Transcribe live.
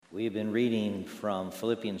We have been reading from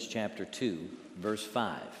Philippians chapter 2, verse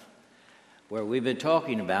 5, where we've been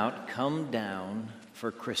talking about come down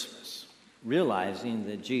for Christmas, realizing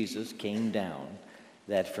that Jesus came down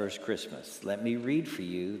that first Christmas. Let me read for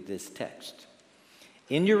you this text.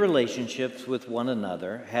 In your relationships with one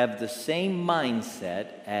another, have the same mindset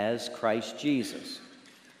as Christ Jesus,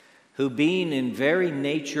 who being in very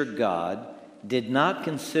nature God, did not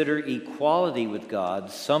consider equality with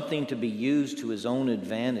God something to be used to his own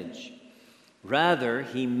advantage. Rather,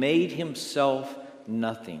 he made himself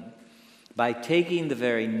nothing by taking the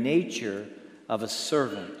very nature of a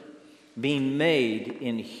servant, being made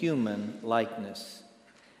in human likeness.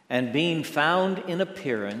 And being found in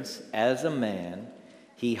appearance as a man,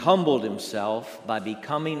 he humbled himself by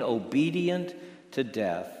becoming obedient to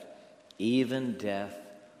death, even death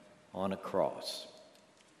on a cross.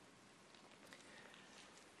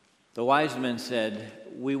 The wise men said,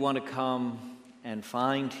 we want to come and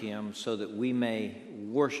find him so that we may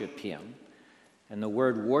worship him. And the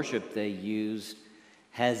word worship they used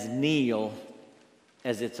has kneel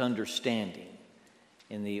as its understanding.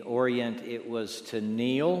 In the Orient, it was to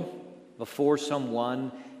kneel before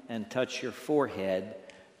someone and touch your forehead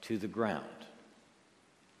to the ground.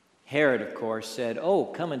 Herod, of course, said, oh,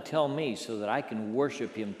 come and tell me so that I can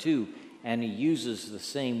worship him too. And he uses the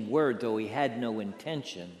same word, though he had no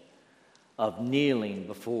intention of kneeling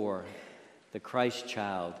before the Christ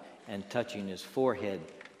child and touching his forehead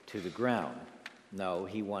to the ground. No,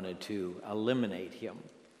 he wanted to eliminate him.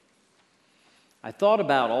 I thought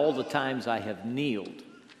about all the times I have kneeled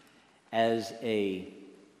as a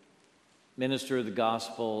minister of the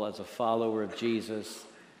gospel, as a follower of Jesus,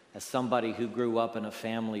 as somebody who grew up in a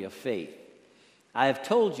family of faith. I have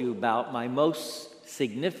told you about my most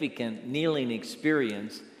significant kneeling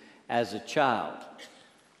experience as a child.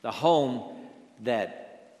 The home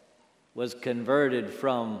that was converted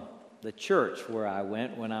from the church where I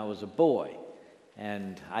went when I was a boy.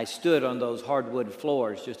 And I stood on those hardwood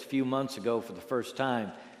floors just a few months ago for the first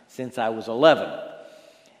time since I was 11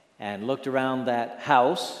 and looked around that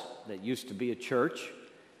house that used to be a church,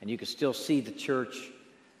 and you could still see the church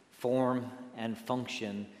form and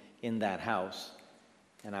function in that house.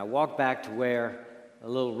 And I walked back to where a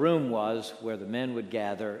little room was where the men would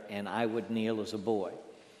gather and I would kneel as a boy.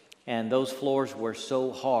 And those floors were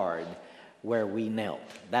so hard where we knelt.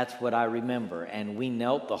 That's what I remember. And we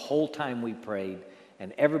knelt the whole time we prayed.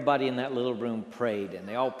 And everybody in that little room prayed. And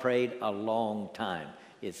they all prayed a long time,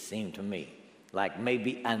 it seemed to me. Like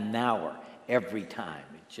maybe an hour every time.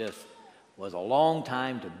 It just was a long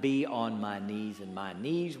time to be on my knees. And my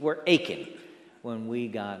knees were aching when we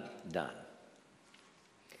got done.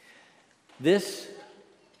 This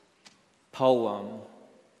poem,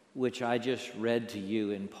 which I just read to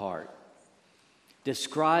you in part,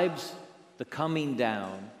 describes the coming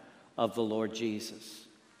down of the Lord Jesus.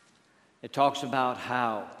 It talks about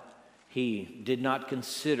how he did not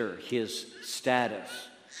consider his status,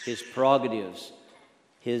 his prerogatives,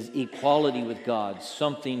 his equality with God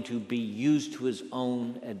something to be used to his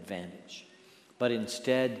own advantage. But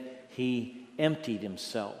instead, he emptied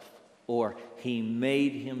himself, or he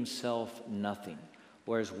made himself nothing.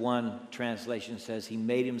 Whereas one translation says he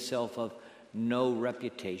made himself of no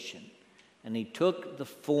reputation. And he took the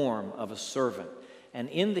form of a servant. And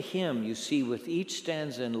in the hymn, you see with each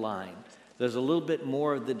stanza in line, there's a little bit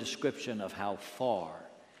more of the description of how far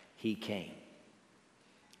he came.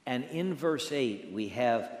 And in verse 8, we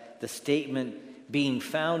have the statement, being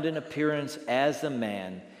found in appearance as a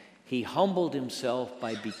man, he humbled himself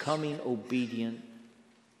by becoming obedient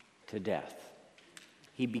to death.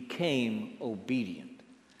 He became obedient.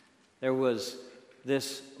 There was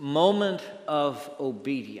this moment of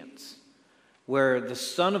obedience where the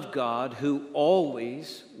Son of God, who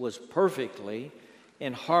always was perfectly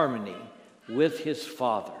in harmony with his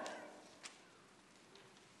Father,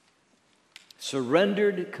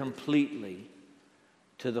 surrendered completely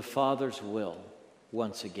to the Father's will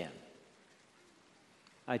once again.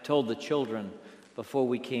 I told the children before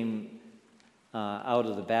we came out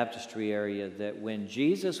of the baptistry area that when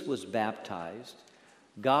Jesus was baptized,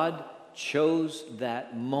 God chose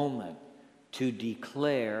that moment to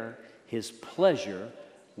declare his pleasure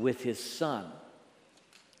with his Son,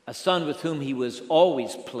 a Son with whom he was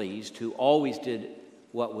always pleased, who always did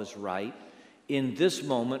what was right, in this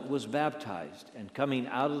moment was baptized. And coming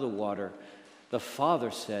out of the water, the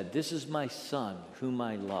Father said, this is my Son whom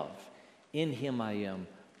I love. In him I am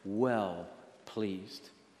well pleased.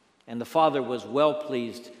 And the Father was well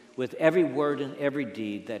pleased with every word and every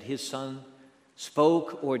deed that his Son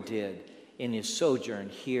spoke or did in his sojourn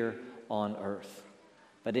here on earth.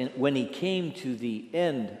 But when he came to the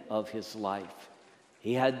end of his life,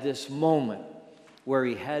 He had this moment where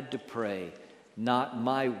he had to pray, not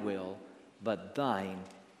my will, but thine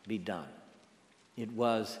be done. It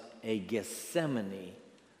was a Gethsemane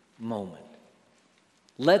moment.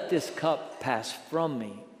 Let this cup pass from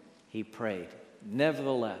me, he prayed.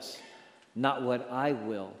 Nevertheless, not what I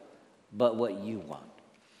will, but what you want.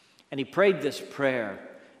 And he prayed this prayer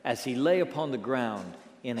as he lay upon the ground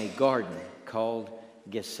in a garden called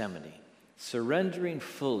Gethsemane, surrendering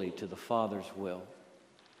fully to the Father's will.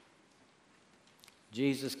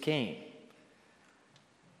 Jesus came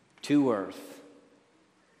to earth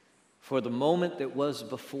for the moment that was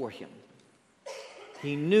before him.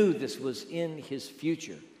 He knew this was in his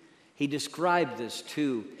future. He described this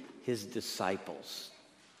to his disciples,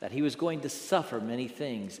 that he was going to suffer many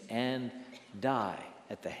things and die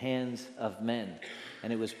at the hands of men.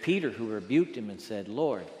 And it was Peter who rebuked him and said,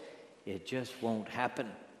 Lord, it just won't happen.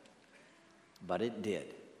 But it did.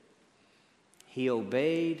 He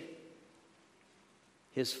obeyed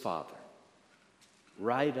his Father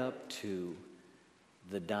right up to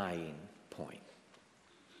the dying point.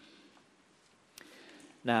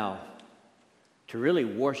 Now, to really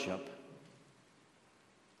worship,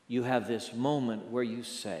 you have this moment where you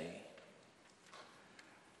say,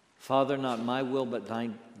 Father, not my will, but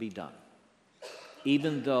thine be done.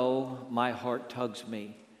 Even though my heart tugs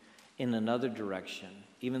me in another direction,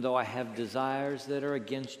 even though I have desires that are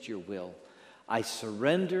against your will, I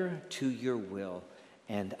surrender to your will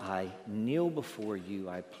and I kneel before you.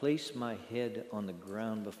 I place my head on the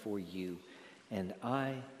ground before you and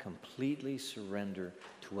I completely surrender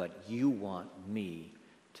to what you want me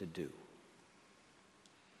to do.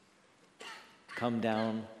 Come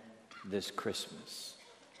down this Christmas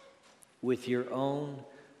with your own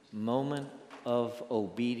moment of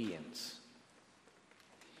obedience.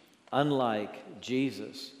 Unlike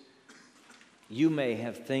Jesus, you may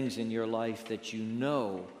have things in your life that you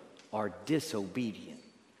know are disobedient.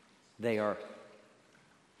 They are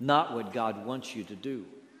not what God wants you to do.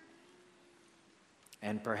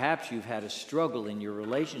 And perhaps you've had a struggle in your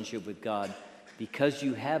relationship with God because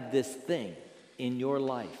you have this thing in your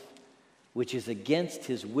life which is against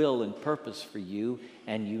his will and purpose for you,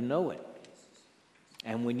 and you know it.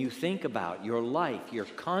 And when you think about your life, your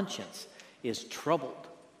conscience is troubled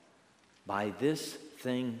by this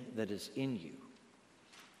thing that is in you.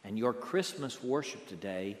 And your Christmas worship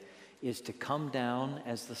today is to come down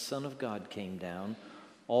as the Son of God came down,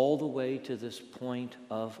 all the way to this point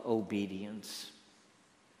of obedience.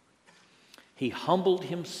 He humbled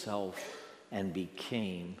himself and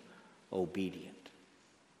became obedient.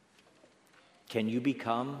 Can you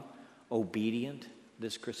become obedient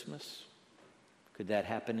this Christmas? Could that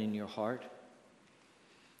happen in your heart?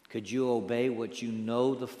 Could you obey what you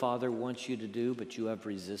know the Father wants you to do, but you have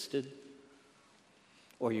resisted?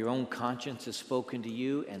 Or your own conscience has spoken to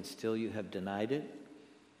you and still you have denied it?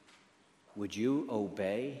 Would you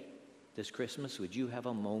obey this Christmas? Would you have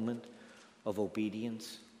a moment of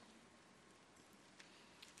obedience?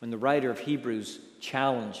 When the writer of Hebrews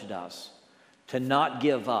challenged us to not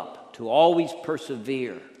give up, to always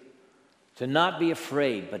persevere, to not be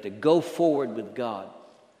afraid, but to go forward with God,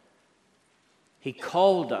 he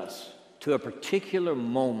called us to a particular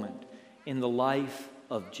moment in the life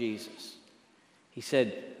of Jesus. He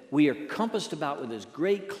said, we are compassed about with this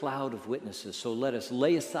great cloud of witnesses, so let us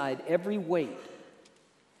lay aside every weight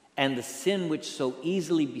and the sin which so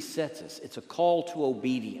easily besets us. It's a call to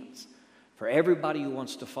obedience. For everybody who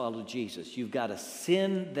wants to follow Jesus, you've got a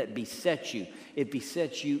sin that besets you. It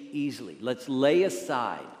besets you easily. Let's lay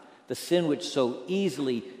aside the sin which so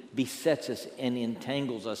easily besets us and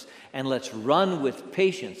entangles us, and let's run with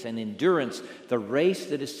patience and endurance the race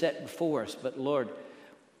that is set before us. But Lord,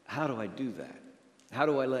 how do I do that? How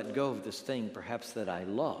do I let go of this thing perhaps that I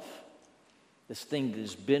love? This thing that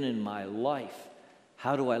has been in my life.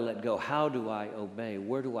 How do I let go? How do I obey?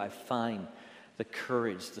 Where do I find the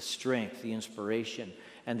courage, the strength, the inspiration?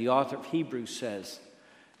 And the author of Hebrews says,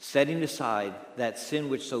 setting aside that sin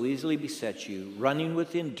which so easily besets you, running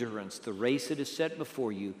with endurance the race that is set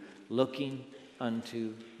before you, looking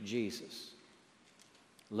unto Jesus.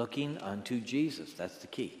 Looking unto Jesus. That's the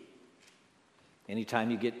key. Anytime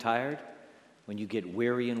you get tired, when you get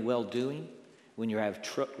weary in well-doing, when you have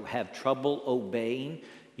trouble obeying,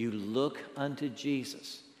 you look unto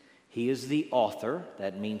Jesus. He is the author,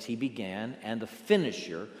 that means he began, and the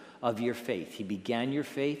finisher of your faith. He began your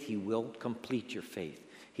faith, he will complete your faith.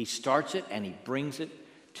 He starts it and he brings it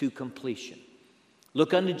to completion.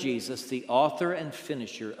 Look unto Jesus, the author and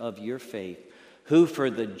finisher of your faith, who for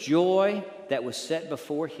the joy that was set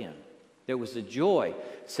before him, there was a joy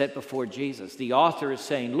set before Jesus. The author is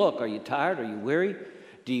saying, look, are you tired? Are you weary?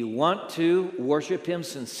 Do you want to worship him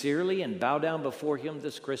sincerely and bow down before him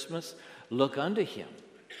this Christmas? Look unto him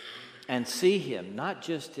and see him, not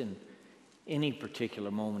just in any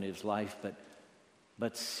particular moment of his life,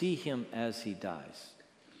 but see him as he dies,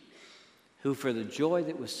 who for the joy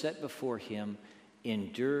that was set before him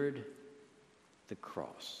endured the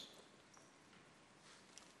cross.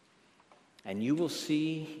 And you will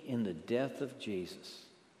see in the death of Jesus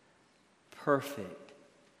perfect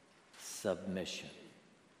submission,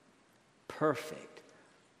 perfect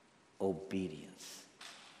obedience,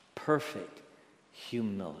 perfect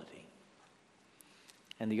humility.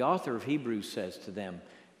 And the author of Hebrews says to them,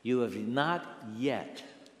 you have not yet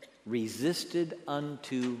resisted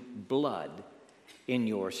unto blood in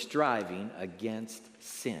your striving against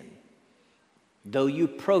sin. Though you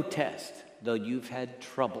protest, though you've had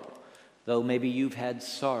trouble, though maybe you've had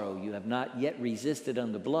sorrow, you have not yet resisted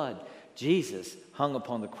unto blood. Jesus hung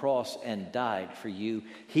upon the cross and died for you.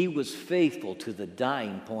 He was faithful to the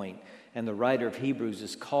dying point. And the writer of Hebrews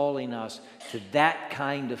is calling us to that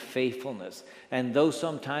kind of faithfulness. And though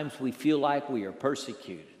sometimes we feel like we are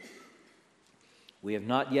persecuted, we have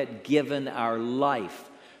not yet given our life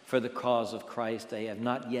for the cause of Christ. They have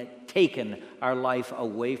not yet taken our life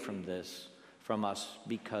away from us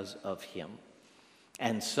because of him.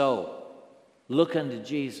 And so, look unto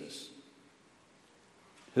Jesus,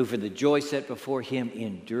 who for the joy set before him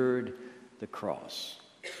endured the cross,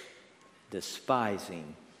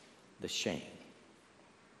 despising the shame.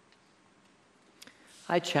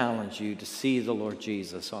 I challenge you to see the Lord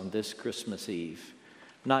Jesus on this Christmas Eve,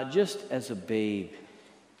 not just as a babe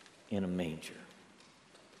in a manger,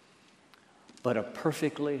 but a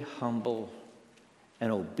perfectly humble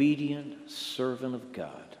and obedient servant of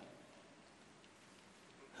God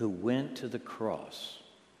who went to the cross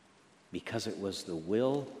because it was the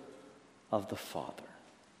will of the Father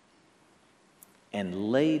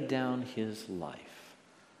and laid down his life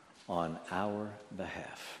on our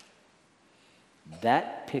behalf.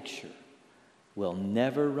 That picture will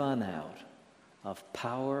never run out of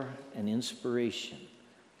power and inspiration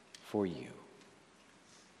for you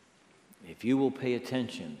if you will pay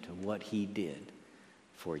attention to what he did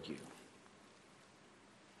for you.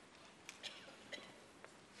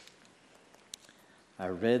 I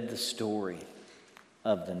read the story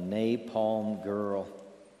of the Napalm girl,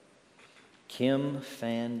 Kim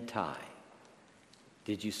Phan Thai.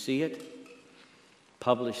 Did you see it?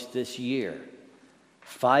 Published this year.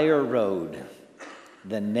 Fire Road,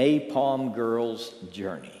 the Napalm Girl's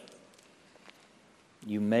Journey.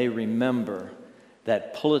 You may remember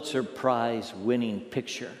that Pulitzer Prize winning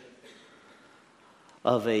picture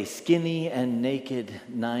of a skinny and naked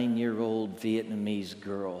 9-year-old Vietnamese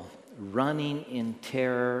girl running in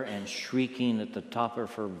terror and shrieking at the top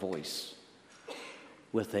of her voice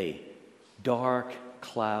with a dark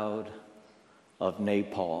cloud of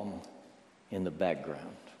napalm in the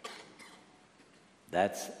background.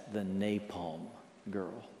 That's the Napalm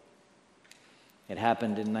Girl. It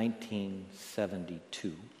happened in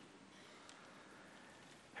 1972.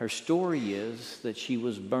 Her story is that she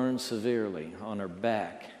was burned severely on her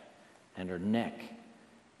back and her neck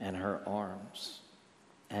and her arms.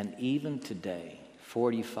 And even today,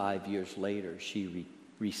 45 years later, she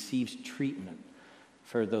receives treatment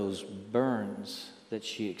for those burns that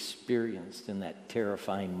she experienced in that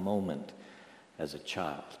terrifying moment as a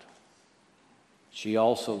child. She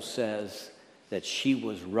also says that she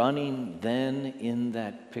was running then in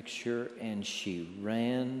that picture, and she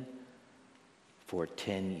ran for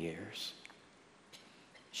 10 years.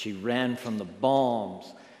 She ran from the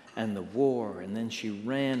bombs and the war, and then she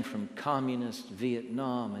ran from communist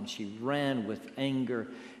Vietnam, and she ran with anger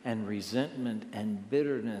and resentment and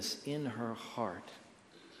bitterness in her heart.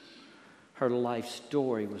 Her life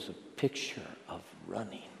story was a picture of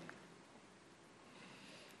running.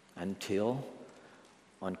 Until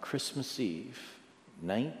on Christmas Eve,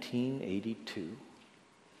 1982,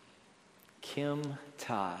 Kim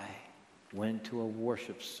Thai went to a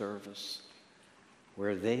worship service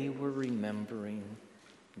where they were remembering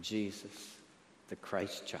Jesus, the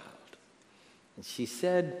Christ child. And she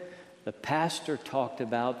said the pastor talked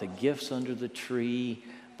about the gifts under the tree,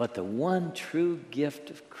 but the one true gift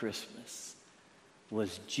of Christmas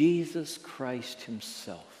was Jesus Christ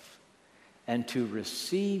himself. And to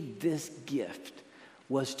receive this gift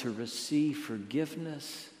was to receive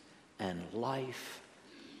forgiveness and life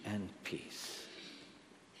and peace.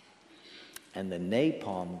 And the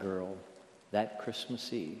Napalm Girl that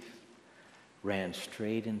Christmas Eve ran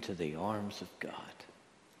straight into the arms of God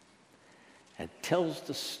and tells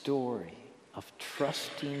the story of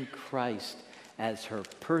trusting Christ as her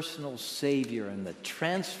personal Savior and the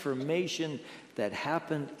transformation that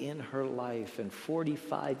happened in her life. And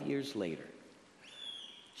 45 years later,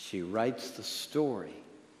 she writes the story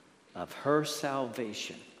of her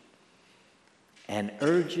salvation and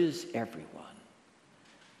urges everyone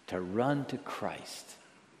to run to Christ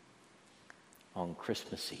on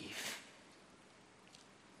Christmas Eve.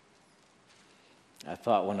 I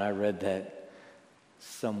thought when I read that,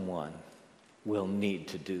 someone will need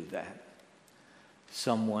to do that.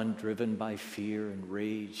 Someone driven by fear and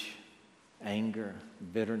rage, anger,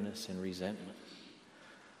 bitterness, and resentment.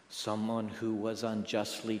 Someone who was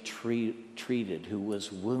unjustly treated, who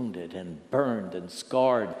was wounded and burned and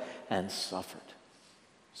scarred and suffered.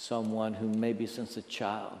 Someone who maybe since a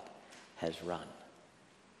child has run,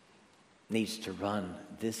 needs to run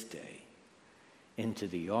this day into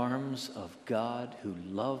the arms of God who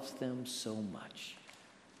loves them so much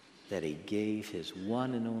that he gave his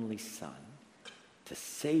one and only Son to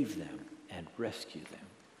save them and rescue them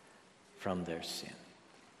from their sin.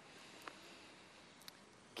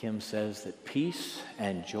 Kim says that peace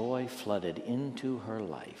and joy flooded into her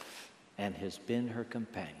life and has been her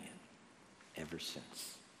companion ever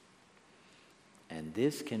since. And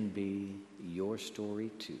this can be your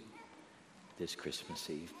story too this Christmas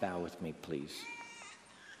Eve. Bow with me, please.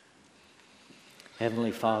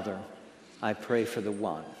 Heavenly Father, I pray for the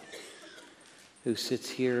one who sits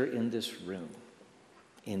here in this room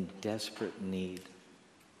in desperate need,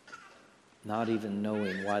 not even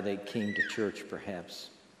knowing why they came to church perhaps.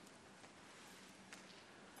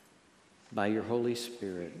 By your Holy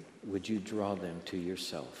Spirit, would you draw them to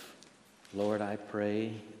yourself? Lord, I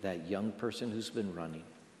pray that young person who's been running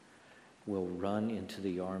will run into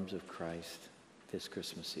the arms of Christ this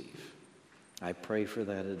Christmas Eve. I pray for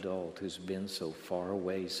that adult who's been so far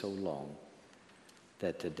away so long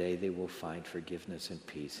that today they will find forgiveness and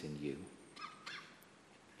peace in you.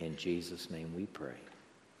 In Jesus' name we pray.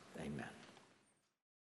 Amen.